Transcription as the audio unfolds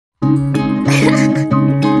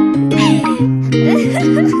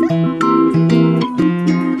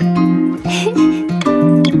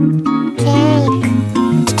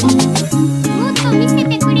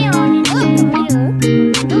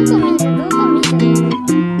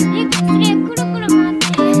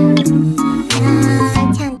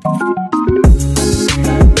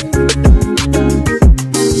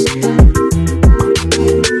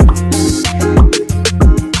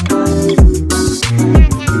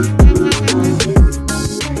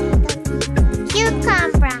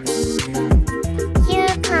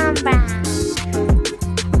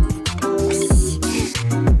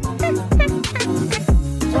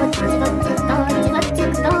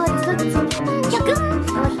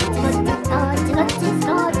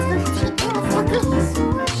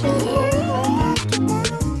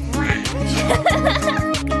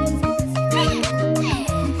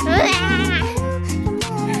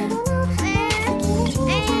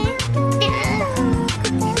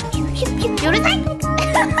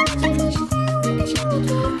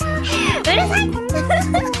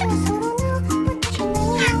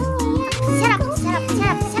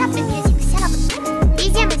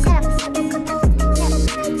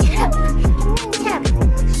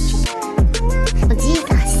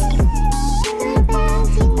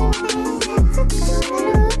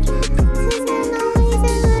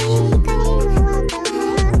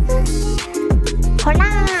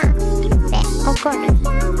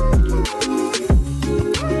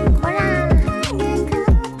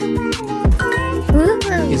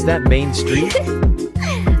Is that Main Street?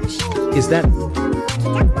 Is that...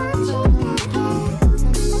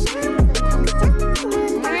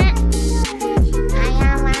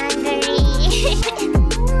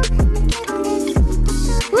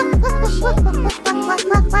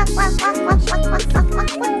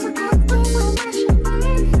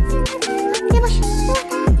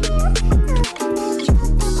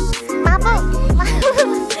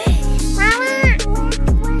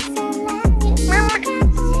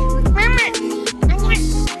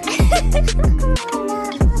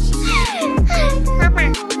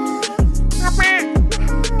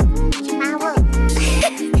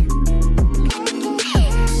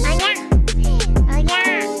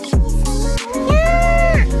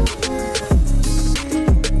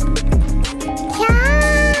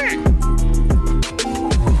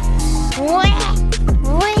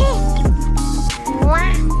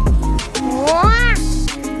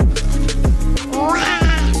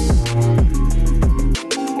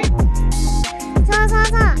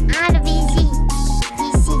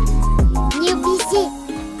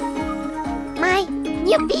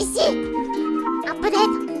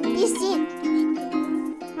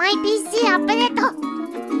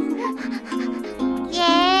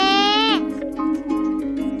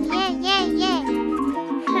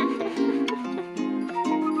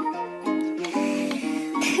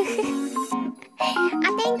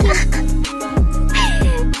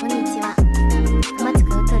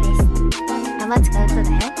 Amatsuka Uto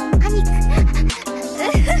だよ。パニック。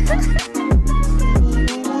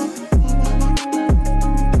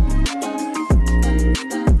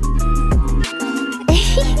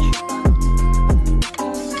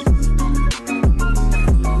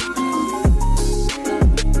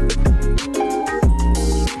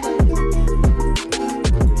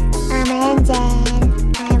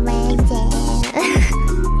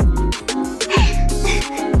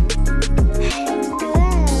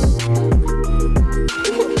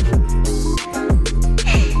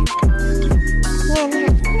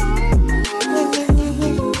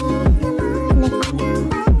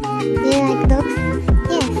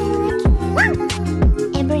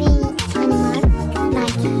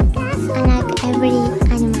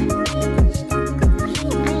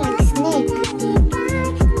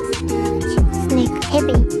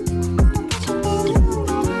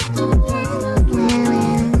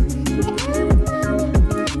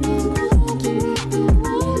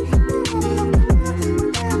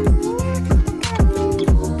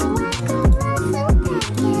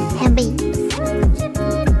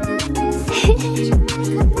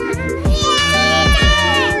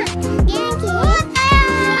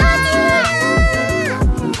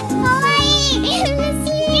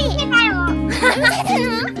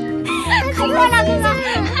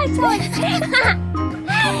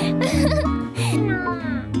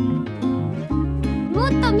もっ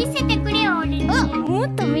と見せてくれよ、俺に。も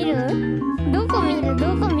っと見る？どこ見る？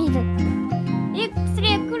どこ見る？そ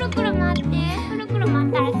れくるくる回って、くるくる回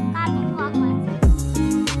ったらスカートふわふわする。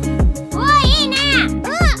おー、いいね。あ、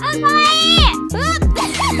かわいい。いい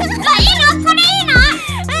の？これいいの？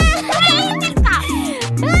これいいんですか？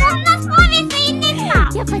そんなサービスいいんですか？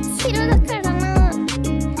やっぱ白だからな。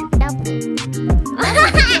ラブ。ラブ。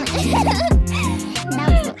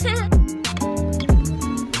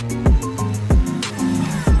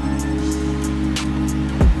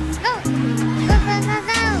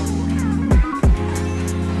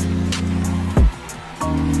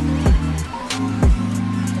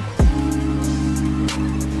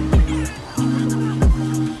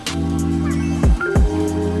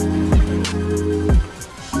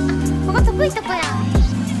ここ得意とこや。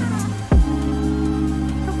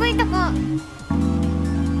得意とこ。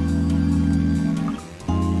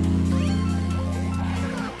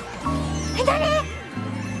え、誰？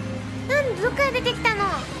なんでどっから出てきたの？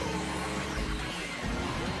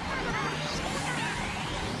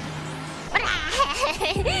ほら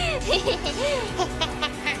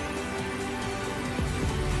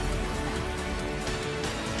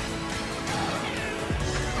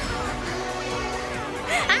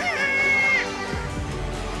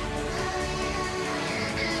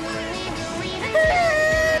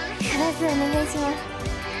まずお願いします。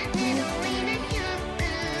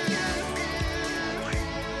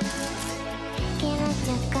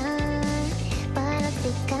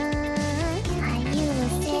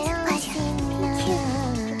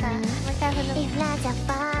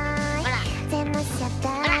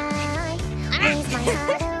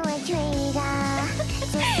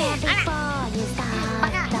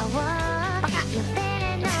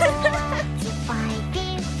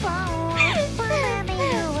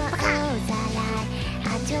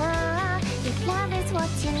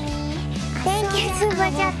Thank you, Super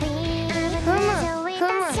Chat.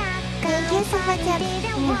 Thank you, Super Chat.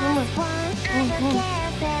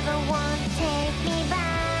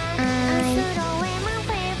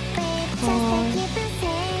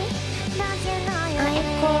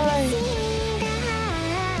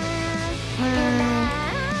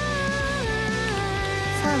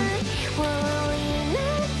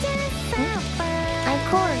 I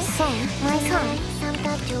call son. My son.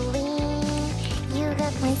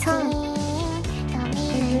 My son.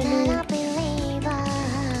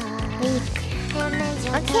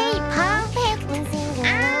 Okay, perfect. Perfect.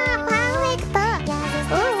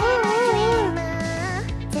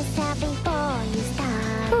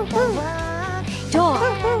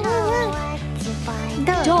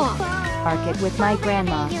 Door. Park it with my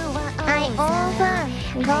grandma. I often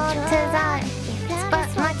go to the spot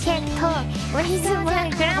market with my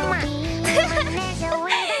grandma.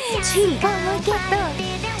 Cheap.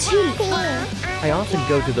 I often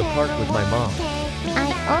go to the park with my mom.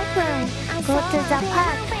 I often go to the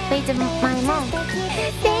park with my mom.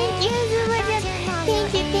 Thank you, Super.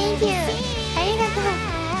 Thank you, thank you. ありがとう。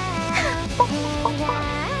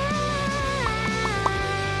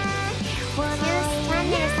チャン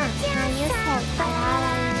ネルさん、ユースあらあら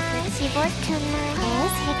セクシーボイスチャンネル。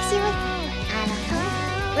セクシーボイス。あら。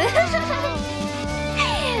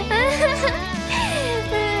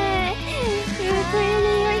これで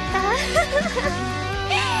良いか。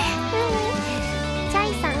チャ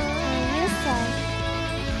イさん、ユース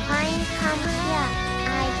Fine, come here.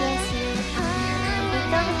 I guess you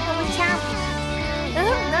don't have a chance.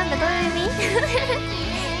 なんだどういう意味？